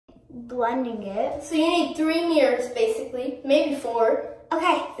blending it. So you need 3 mirrors, basically, maybe 4.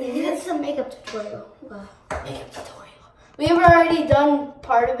 Okay, this is a makeup tutorial. Makeup tutorial. We have already done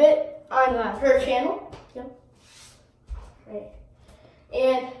part of it on her channel. Yep. Right.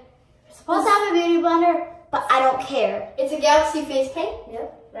 And we're supposed to have a beauty blender, but I don't care. It's a Galaxy face paint.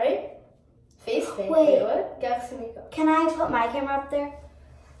 Yep. Right? Face paint. Wait, what? Galaxy makeup. Can I put my camera up there?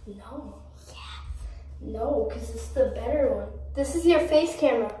 No. Yeah. No, because it's the better one. This is your face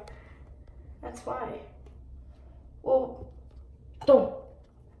camera. That's why. Well, don't.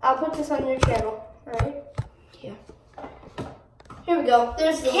 I'll put this on your channel, right? Yeah. Here we go.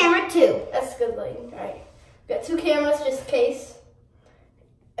 There's the camera 2. That's good lighting. All right. We got 2 cameras just in case.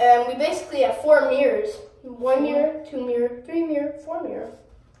 And we basically have 4 mirrors. 1 mirror, 2 mirror, 3 mirror, 4 mirror.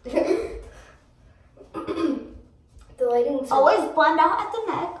 The lighting's always blend out at the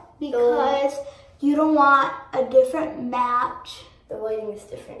neck because you don't want a different match. The lighting is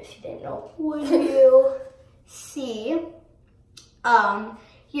different if you didn't know. When you see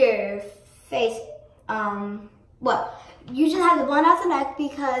your face, you just have to blend out the neck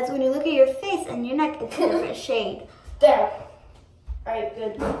because when you look at your face and your neck, it's a different shade. There. Alright,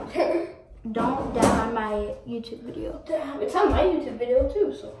 good. Don't down on my YouTube video. It's on my YouTube video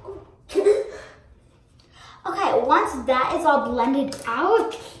too, so cool. Okay, once that is all blended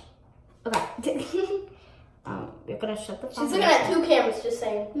out, okay. You're gonna shut the phone. She's looking at 2 cameras, just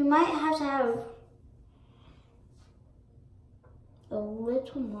saying. We might have to have a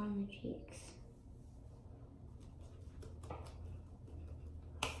little more on the cheeks.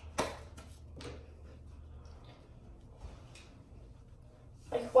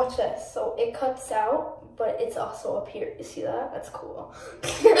 Like, watch this. So it cuts out, but it's also up here. You see that? That's cool.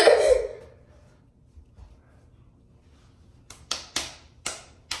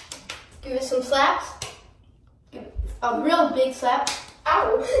 Give it some slaps. Give it a real big slap.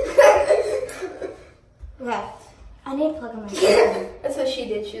 Ow! Okay. I need to plug in my phone. That's what she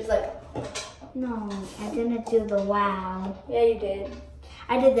did. She was like, no, I didn't do the wow. yeah, you did.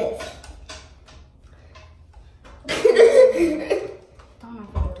 I did this. Don't ever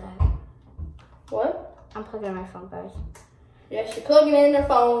do that. What? I'm plugging in my phone, guys. Yeah, she's plugging it in her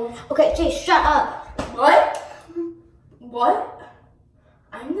phone. Okay, Chase, shut up. What? What?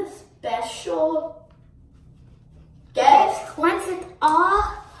 I'm the special guest. Once it's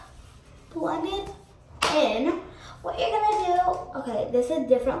all blended in, what you're gonna do, okay, this is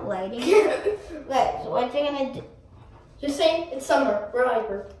different lighting. Okay, so what you're gonna do, Just saying, it's summer. We're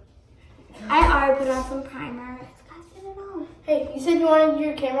hyper. I already put on some primer. It's got to get it on. Hey, you said you wanted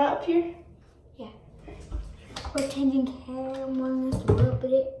your camera up here? Yeah. We're changing cameras a little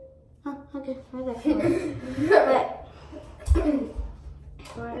bit. Oh, okay, but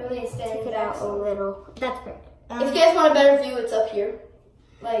Really take standing it back out a some. little. That's perfect. If you guys want a better view, it's up here.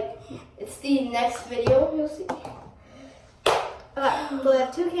 Like, it's the next video, you'll see. Okay, so we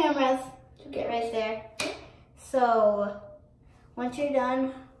have 2 cameras right there. So once you're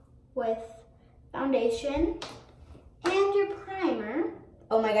done with foundation and your primer,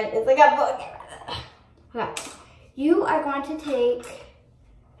 oh my god, it's like a book. Okay, you are going to take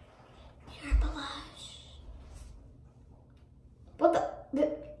your blush. What the?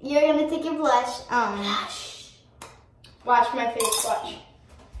 You're gonna take your blush. Blush. Watch my face, watch.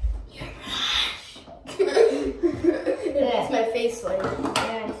 Your blush. It's my face light.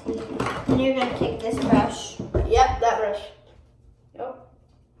 Yeah, I see. And you're gonna take this brush. Yep, that brush. Yep.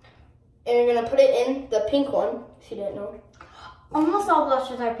 And you're gonna put it in the pink one, if you didn't know. Almost all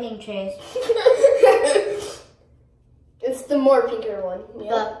blushes are pink, Chase. It's the more pinker one.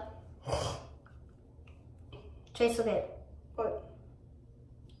 Yep. Chase, look at it. What?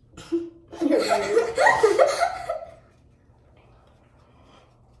 You're weird.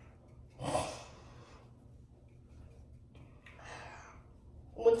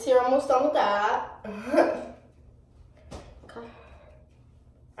 Once you're almost done with that. Okay.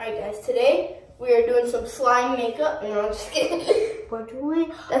 Alright guys, today we are doing some slime makeup. No, I'm just kidding. We're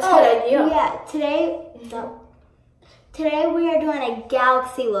doing... That's a good idea. Yeah, today we are doing a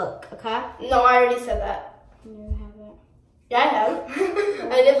galaxy look, okay? No, I already said that. You haven't. Yeah, I have.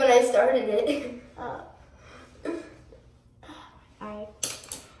 I did when I started it. Alright.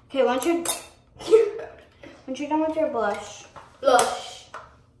 Okay, once you're done with your blush. Blush.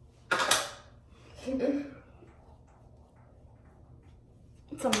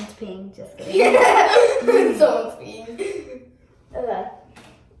 Someone's peeing, just kidding. Someone's peeing. Okay.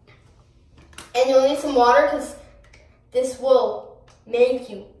 And you'll need some water because this will make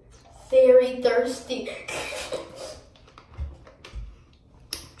you very thirsty.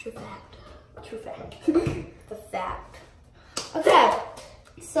 True fact. True fact. The fact. Okay,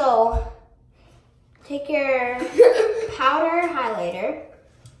 So, take your powder highlighter.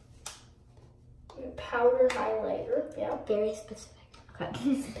 Powder highlighter, yeah. Very specific.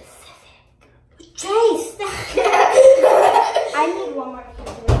 Okay. Specific. Chase! I need one more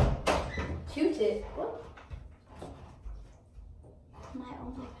Q-tip. Q-tip. What? Oh my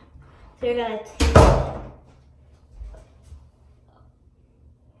God. So you're gonna take it.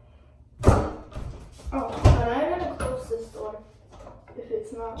 Oh, and I'm gonna close this door. If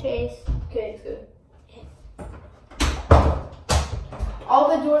it's not. Chase. Okay, it's good. All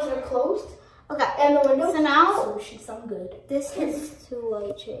the doors are closed. Okay. And the windows. So now So it should sound good. this is too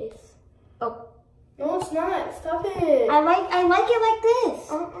light, Chase. Oh. No, it's not. Stop it. I like it like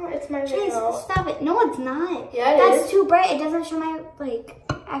this. It's my Chase, video. stop it. No, it's not. Yeah, it That's is. too bright. It doesn't show my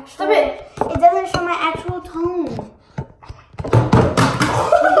actual. Stop it. It doesn't show my actual tone.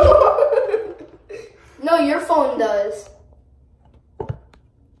 No, your phone does.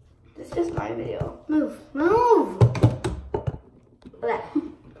 This is my video. Move. Okay.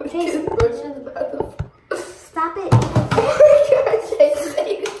 Chase, stop it.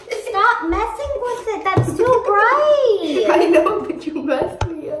 Stop messing with it. That's too bright. I know, but you messed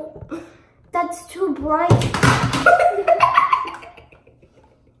me up. That's too bright.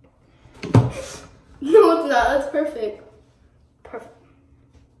 No, it's not. That's perfect. Perfect.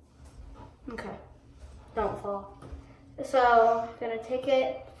 Okay. Don't fall. So, gonna take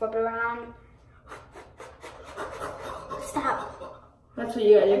it, flip it around. Stop. That's what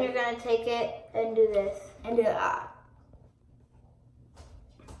you gotta And do. you're gonna take it and do this. And do that.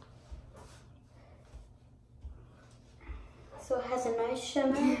 So it has a nice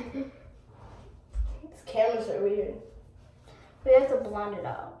shimmer. These cameras are weird. We have to blend it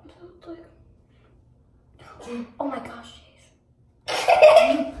out. Oh my gosh,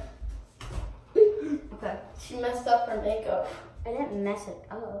 jeez. Okay. She messed up her makeup. I didn't mess it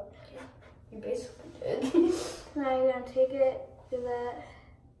up. You basically did. Now you're gonna take it, do that.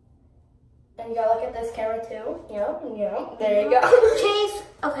 And you gotta look at this camera too. Yeah. There you go. Chase,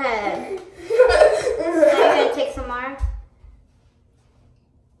 okay. Now you're gonna take some more.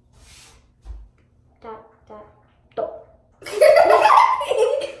 Dot.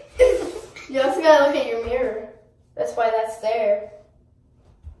 You also gotta look at your mirror. That's why that's there.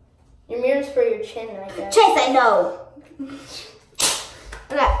 Your mirror's for your chin, I guess. Chase, I know.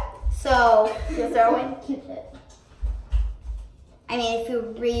 Okay, so you throw in Q-tip. I mean, if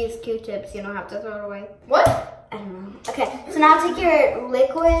you reuse Q-tips, you don't have to throw it away. What? I don't know. Okay, so now take your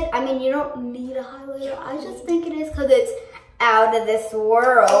liquid. I mean, you don't need a highlighter. I just think it is because it's out of this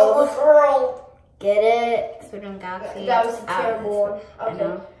world. Girl. Get it? Because we're doing Galaxy. That was It's a out of terrible this one. world. I Okay.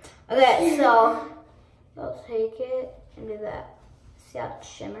 know. Okay, so I'll take it and do that. See how it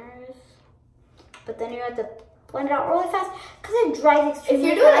shimmers? But then you have to blend it out really fast because it dries If extremely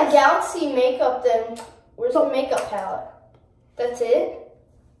you're doing a fast. Galaxy makeup, then where's the makeup palette? That's it?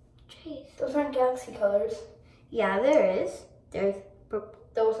 Jeez. Those aren't Galaxy colors. Yeah, there is. There's purple.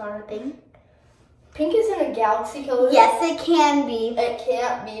 Those aren't. Pink. Pink isn't a Galaxy color. Yes, it can be. It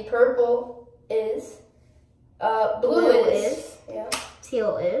can't be. Purple is. Blue Blue is. Yeah.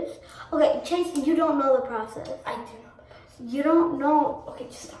 Teal is. Okay, Chase, you don't know the process. I do know. You don't know. Okay,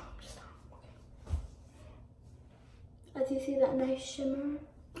 just stop. As you see that nice shimmer.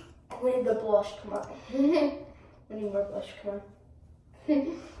 We need the blush, come on. We need more blush, come on.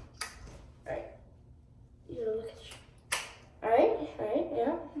 Alright. You gotta look at you. Alright,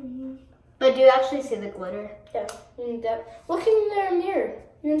 yeah. But do you actually see the glitter? Yeah, you need that. Look in their mirror.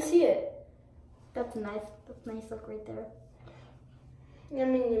 You can see it. That's nice. That's nice look right there. I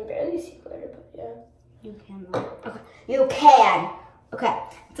mean, you can barely see glitter, but yeah. You can. Okay. You can. Okay.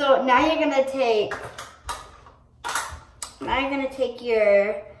 So now you're gonna take. Now you're gonna take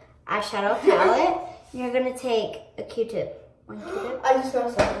your eyeshadow palette. And you're gonna take a Q-tip. One Q-tip. I just know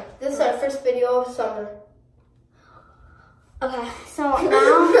summer. This is our first video of summer. Okay. So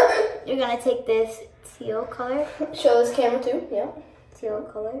now you're gonna take this teal color. Show this camera too, yeah. Teal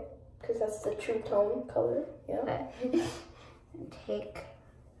color. Because that's the true tone color, yeah. Okay. And take.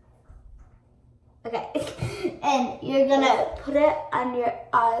 Okay. And you're gonna put it on your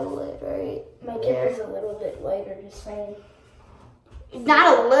eyelid, right? My camera's a little bit lighter, just saying.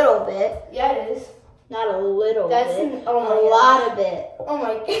 Not a little bit. Yeah, it is. Not a little That's bit. an, oh my a lot of it. Oh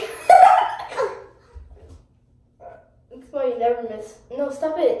my god. That's why you never miss. No,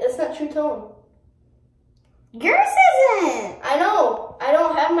 stop it. That's not true tone. Yours isn't. I know. I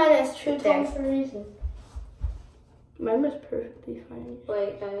don't have mine as true There. tone for a reason. Mine was perfectly fine.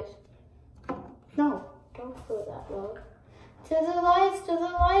 Wait, guys. No, don't put that low. To the lights,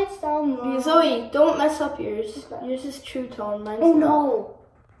 down low. Zoe, don't mess up yours. Okay. Yours is true tone. Mine's Oh not. no.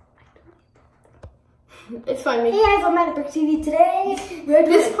 It's fine. Hey guys, I'm at Brick TV today.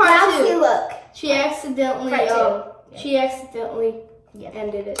 This part bouncy two. look. She accidentally, she accidentally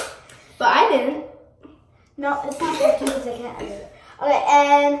ended it, but I didn't. No, it's not Brick TV. I can't edit it. Okay,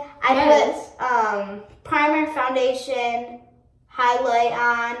 and I put primer, foundation, highlight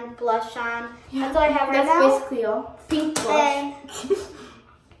on, blush on. That's all I have right now. That's basically all. Pink blush.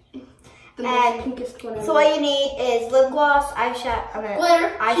 And pinkest one ever. So what you need is lip gloss, eyeshadow,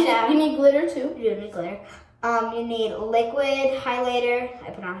 glitter. Eyeshadow. You need glitter too. You do need glitter. You need liquid highlighter. I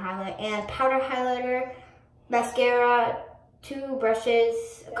put on highlight and powder highlighter, mascara, 2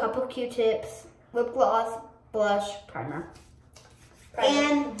 brushes, a couple Q-tips, lip gloss, blush, primer.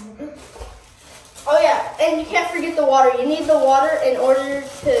 And oh yeah, and you can't forget the water. You need the water in order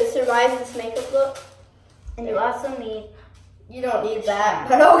to survive this makeup look. And you also need. You don't need that,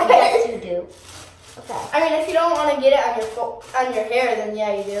 but okay. Yes, you do. Okay. I mean, if you don't want to get it on your hair, then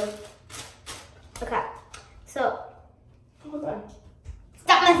yeah, you do. Okay. So. Hold on.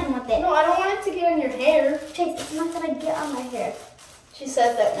 Stop messing with it. No, I don't want it to get on your hair. Chase, it's not gonna get on my hair. She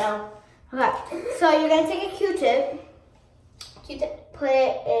said that now. Okay. So you're gonna take a Q-tip. Q-tip. Put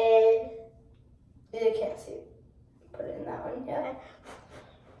it in. You can't see it. Put it in that one. Yeah.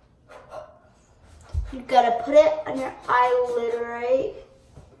 You gotta put it on your eyelid, right?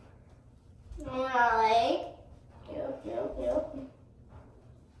 Right. Yep.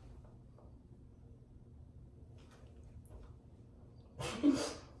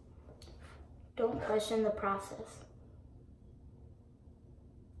 Don't question the process.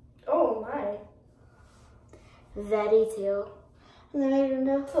 Oh my. Very too. And then you're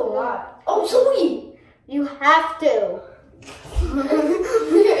gonna. That's a lot. Oh, Zoe! You have to.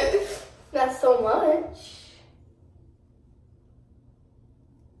 Not so much.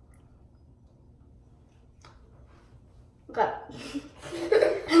 Okay.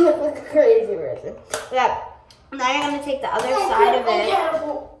 I look like a crazy person. Okay. Now you're gonna take the other side of it.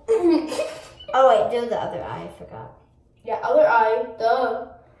 Oh wait, do the other eye. I forgot. Yeah, other eye. Duh.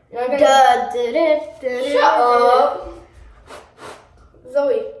 You're not gonna... Shut up.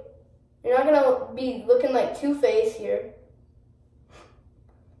 Zoe, you're not gonna be looking like Two-Face here.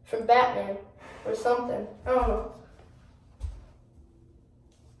 From Batman or something. I don't know.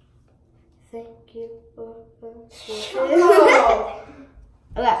 Thank you for Oh.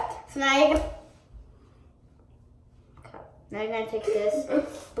 Okay, so now you're gonna. Okay. Now you're gonna take this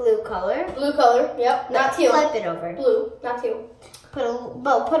blue color. Blue color, yep. Not teal. Flip it over. Blue, not teal. Put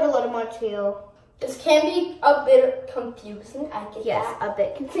a little more teal. This can be a bit confusing. I get Yes, that. a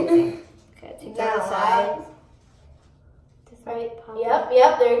bit confusing. Okay, take that Now, aside. Right.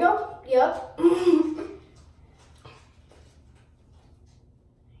 Yep. There you go. Yep.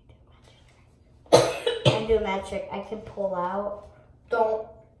 And do a magic. I can pull out. Don't.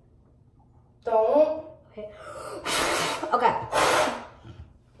 Okay. Okay.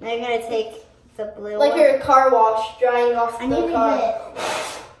 Now you're gonna take the blue Like one. your car wash, drying off I the need to car. get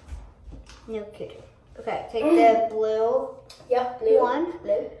no Q-tip. Okay, take the blue Yep. Blue. one.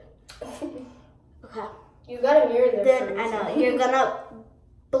 Blue. Okay. You got a mirror there. Then I know you're gonna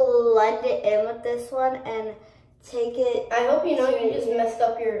blend it in with this one and take it. I hope you know you just messed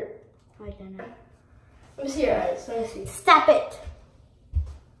up your. I don't know. Let me see your eyes. Let me see. Stop it.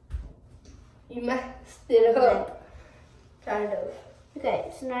 You messed it up. Kind of.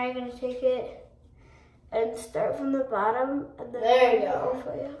 Okay, so now you're gonna take it and start from the bottom. And then There you go.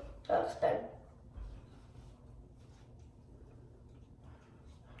 For you. That's better.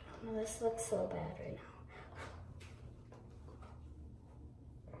 Oh, this looks so bad right now.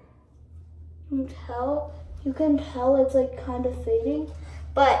 You can tell it's like kind of fading.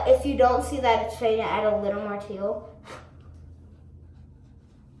 But if you don't see that it's fading, add a little more teal.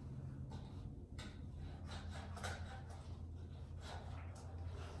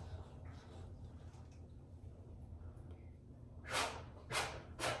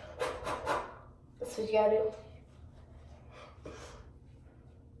 That's what you gotta do.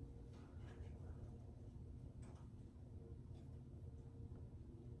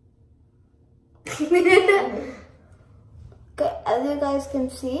 Okay, as you guys can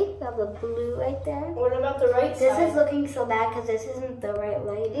see, we have the blue right there. What about the right This side? is looking so bad because this isn't the right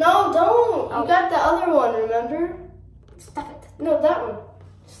light. No, don't. Oh. You got the other one, remember? Stop it. No, that one.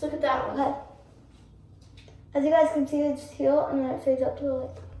 Just look at that one. Okay. As you guys can see, it's teal and then it fades up to the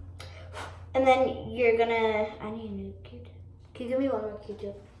light. And then you're gonna, I need a new Q-tip. Can you give me one more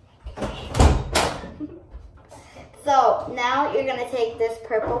Q-tip? So now you're gonna take this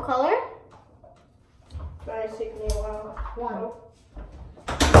purple color. It's taking me a while. One.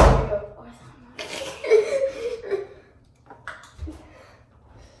 There you go.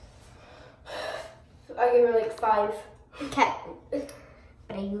 I give her like 5. Okay. But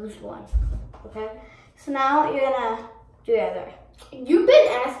I used 1. Okay. So now you're gonna do the other. You've been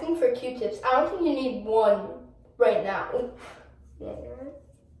asking for Q-tips. I don't think you need 1 right now. Yeah, you're right.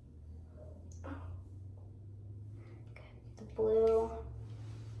 Okay. The blue.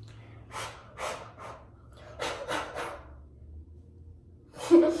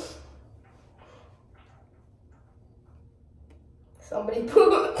 Somebody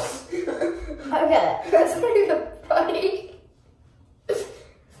pooped. Okay. That's not even funny.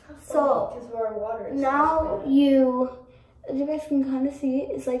 So because our water is now you, as you guys can kind of see,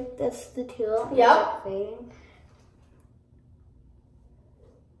 it's like that's the teal. and Yep. it's, like, fading.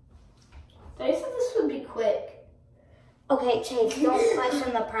 They said this would be quick. Okay, Chase, don't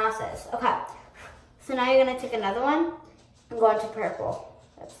question the process. Okay. So now you're gonna take another one and go into purple.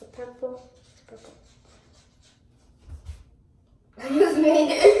 That's the purple. It's purple. Excuse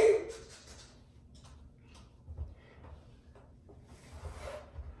me.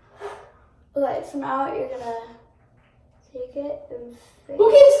 Okay, so now you're gonna take it and fade.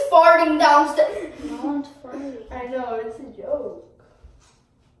 Who keeps farting downstairs? No one's funny. I know, it's a joke.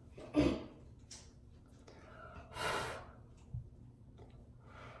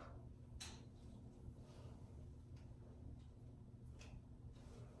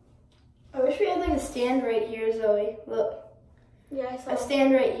 I wish we had like a stand right here, Zoe. Look. Yeah, I saw. A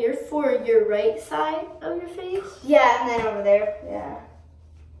stand right here for your right side of your face. Yeah, and then over there. Yeah.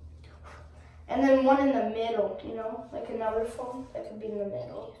 And then one in the middle, you know, like another phone that could be in the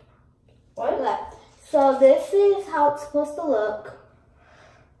middle. What? Okay. So this is how it's supposed to look.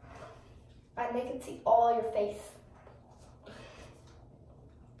 And they can see all your face.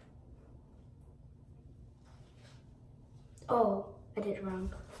 Oh, I did it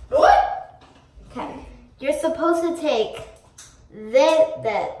wrong. What? Okay. You're supposed to take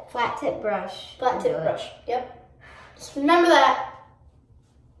that flat tip brush. Flat and tip do it. brush. Yep. Just remember that.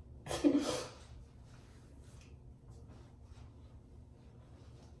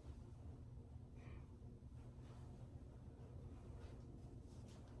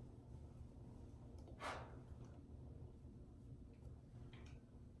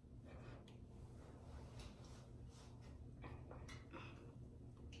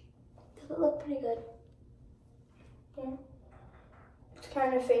 Does it look pretty good? Yeah. It's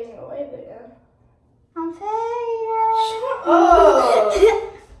kind of fading away, but yeah. I'm fading. Oh!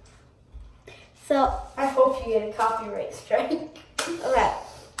 So, I hope you get a copyright strike. okay.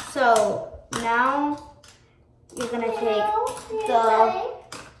 So now you're gonna take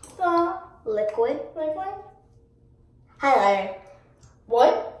the liquid highlighter.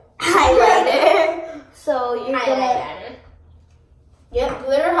 What? Highlighter. So you're gonna Yep,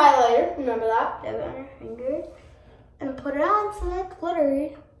 glitter highlighter. Remember that? dab it on your finger and put it on so that's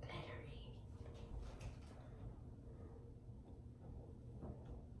glittery.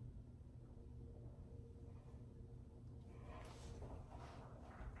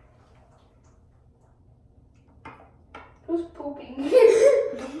 Who's pooping?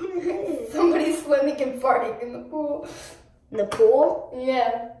 Somebody's swimming and farting in the pool. The pool?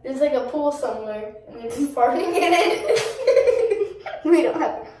 Yeah, there's like a pool somewhere, and they're just farting in it. We don't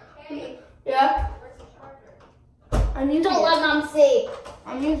have. Hey, Yeah, where's the charger? I'm using Don't it. let mom see.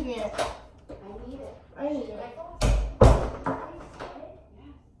 I'm using it. I need it. I'm using it. Yes,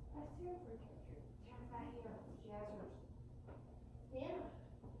 that's your charger. Tara's not here. She has hers. Yeah.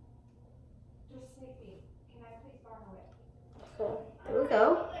 Just sleeping. Can I please borrow it? Cool. There we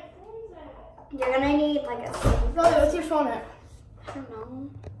go. You're gonna need like a. Zoe, what's your phone at? I don't know.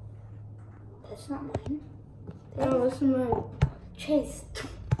 That's not mine. Oh, this is mine. Chase.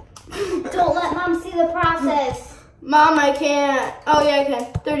 Don't let mom see the process. Mom, I can't. Oh yeah, I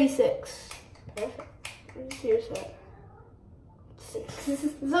can. 36. Perfect. Here's that. 6.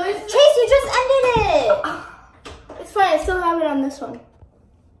 Zoe, Chase, you just ended it. it's fine. I still have it on this one.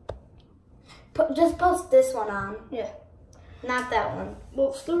 Just post this one on, Yeah. not that one.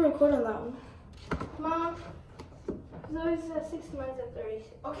 We'll still record on that one. Mom, Zoe's at 60, mine's at 36.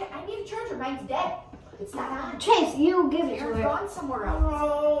 Okay, I need a charger. Mine's dead. It's not on. Chase, you give it to Tara's her. gone somewhere else.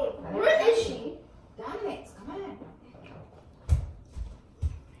 Oh, where is she? Dominic, come on.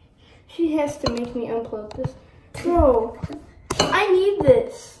 She has to make me unplug this. Bro, I need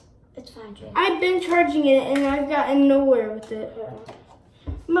this. It's fine, Chase. I've been charging it and I've gotten nowhere with it.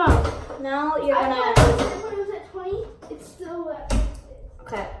 Mom, Now you're I gonna. thought when it was at 20, it's still at.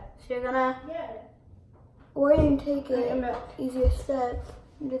 Okay, so you're gonna. Yeah. Or you can take I'm it not. easier step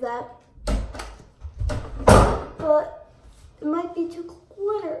and do that. But it might be too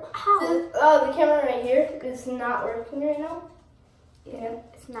glitter. How? The camera right here is not working right now. Yeah,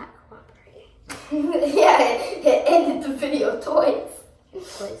 it's not cooperating. Yeah, it ended the video twice.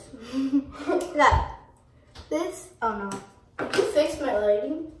 Got this. Oh no. Did you fix my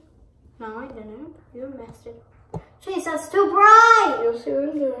lighting? No, I didn't. You messed it up. Chase, that's too bright. You'll see what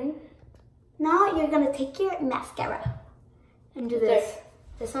I'm doing. Now you're gonna take your mascara and do this. There.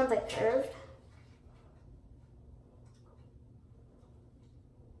 This one's like curved.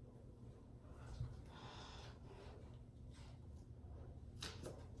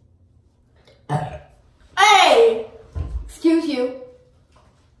 Hey! Excuse you.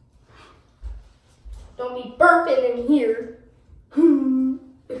 Don't be burping in here.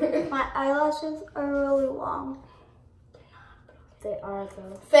 My eyelashes are really long. They are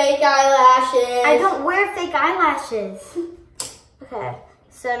though. Fake eyelashes. I don't wear fake eyelashes. Okay,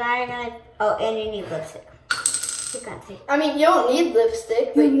 so now you're gonna, oh, and you need lipstick. You're gonna take, I mean, you don't need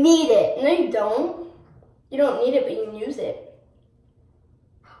lipstick. But you need it. no, you don't. You don't need it, but you can use it.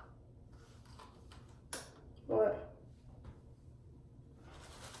 What?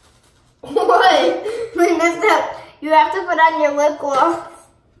 What? Wait, that's not, you have to put on your lip gloss.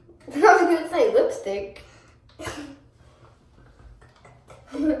 I was gonna say lipstick.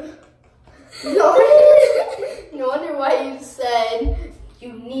 No wonder why you said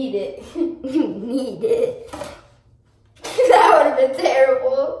you need it. You need it. That would have been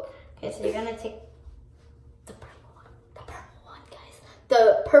terrible. Okay, so you're gonna take the purple one. The purple one, guys.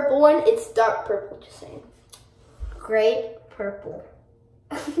 The purple one, it's dark purple, just saying. Great purple.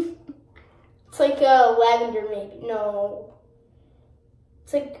 It's like a lavender maybe. No.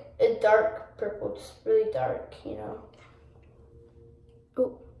 It's like a dark purple, just really dark, you know.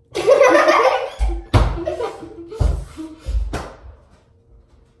 Oh.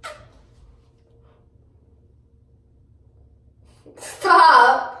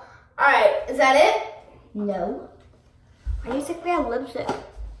 Stop. Alright, is that it? No. I used to grab lipstick.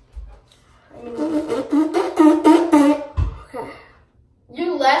 Okay.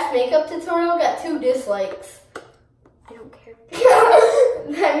 Your last makeup tutorial got 2 dislikes. I don't care.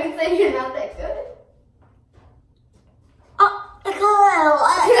 That means that you're not that good. Oh,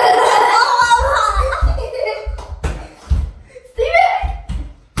 Steven!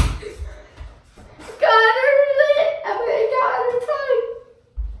 Got her! I'm gonna got her tongue.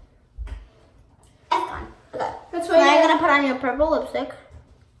 that's fine. Okay. That's Now why you're gonna put on your purple lipstick.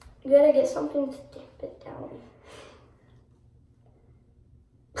 you gotta get something to damp it down.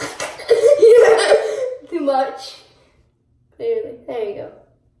 Too much. Clearly. There you go.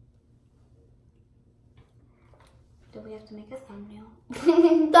 Do we have to make a thumbnail?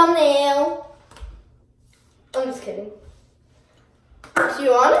 Thumbnail. I'm just kidding. So you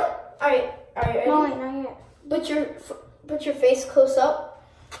want it? Alright, alright. No, wait, not yet. Put your face close up.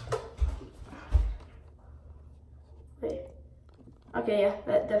 Wait. Okay, yeah,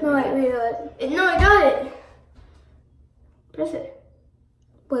 that No, definitely. wait. No, I got it. Press it.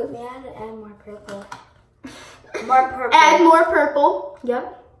 Wait, we had to add more purple. More purple. Add more purple.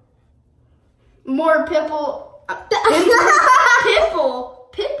 Yep. More purple.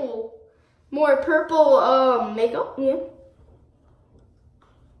 Pimple. More purple makeup. Yeah.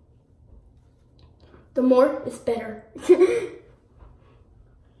 The more is better. And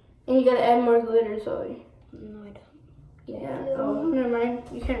you gotta add more glitter, Zoe. No, I don't. Yeah. Oh, never mind.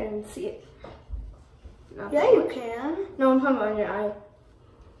 You can't even see it. Not Yeah, that you much. can. No, I'm talking about on your eye.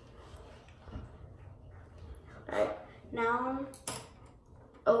 Alright. Now,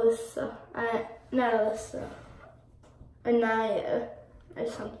 Alyssa. Not Alyssa. Anaya. Or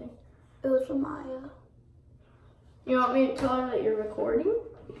something. it was from Maya. You want me to tell her that you're recording?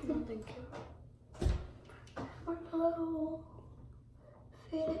 No, thank you. Purple.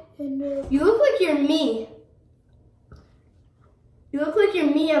 Fit it in there. You look like you're me. You look like you're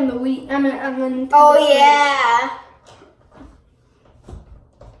me on the Wii. On the Nintendo Oh, Switch. yeah.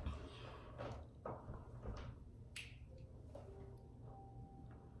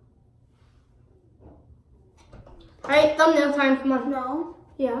 Alright, thumbnail time. Come on. No.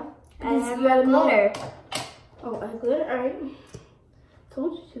 Yeah. I You have gotta more know. glitter. Oh, I glitter. Alright.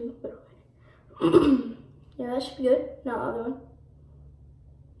 Told you to. But okay. Yeah, that should be good. No, other one.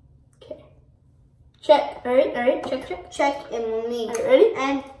 Okay. Check. Alright. Check. Check in with me. Alright, ready?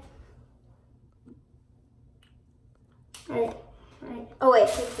 And, Alright. oh wait,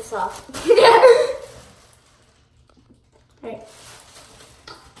 take this off. Alright.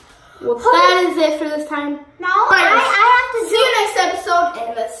 Well, that is it for this time. No, Alright, I have to see you next episode,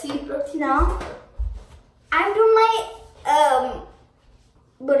 and let's see Brooke. No. I'm doing my,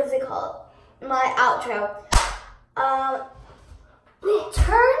 what is it called? My outro.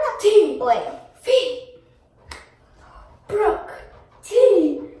 Turn T. wait. V. Brooke.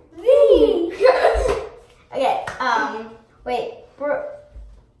 T. V.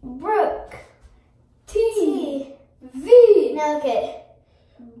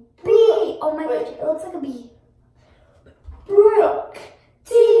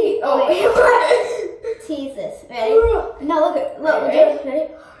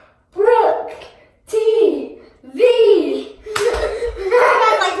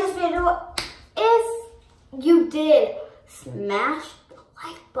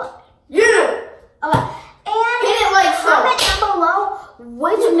 like button. Yeah. Okay. And Hit it like so. comment down below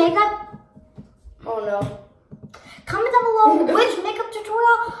which makeup. Oh no. Comment down below which makeup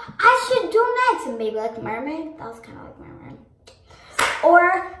tutorial I should do next. Maybe like mermaid. That was kind of like mermaid.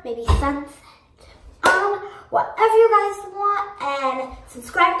 Or maybe sunset. Whatever you guys want, and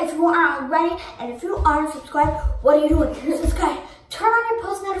subscribe if you aren't already. And if you aren't subscribed, what are you doing? Subscribe. Turn on your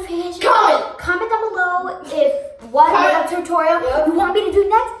post notifications. Comment down below if what makeup tutorial you want me to do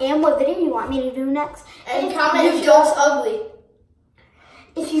next, and what video you want me to do next. And comment if Joe's ugly.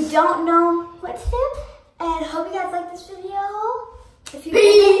 If you don't know what to do, and hope you guys like this video. If you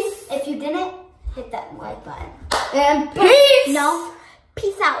Peace. If you didn't, hit that like button. And peace. No.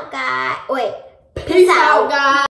 Peace out, guys. Wait. Peace out, guys.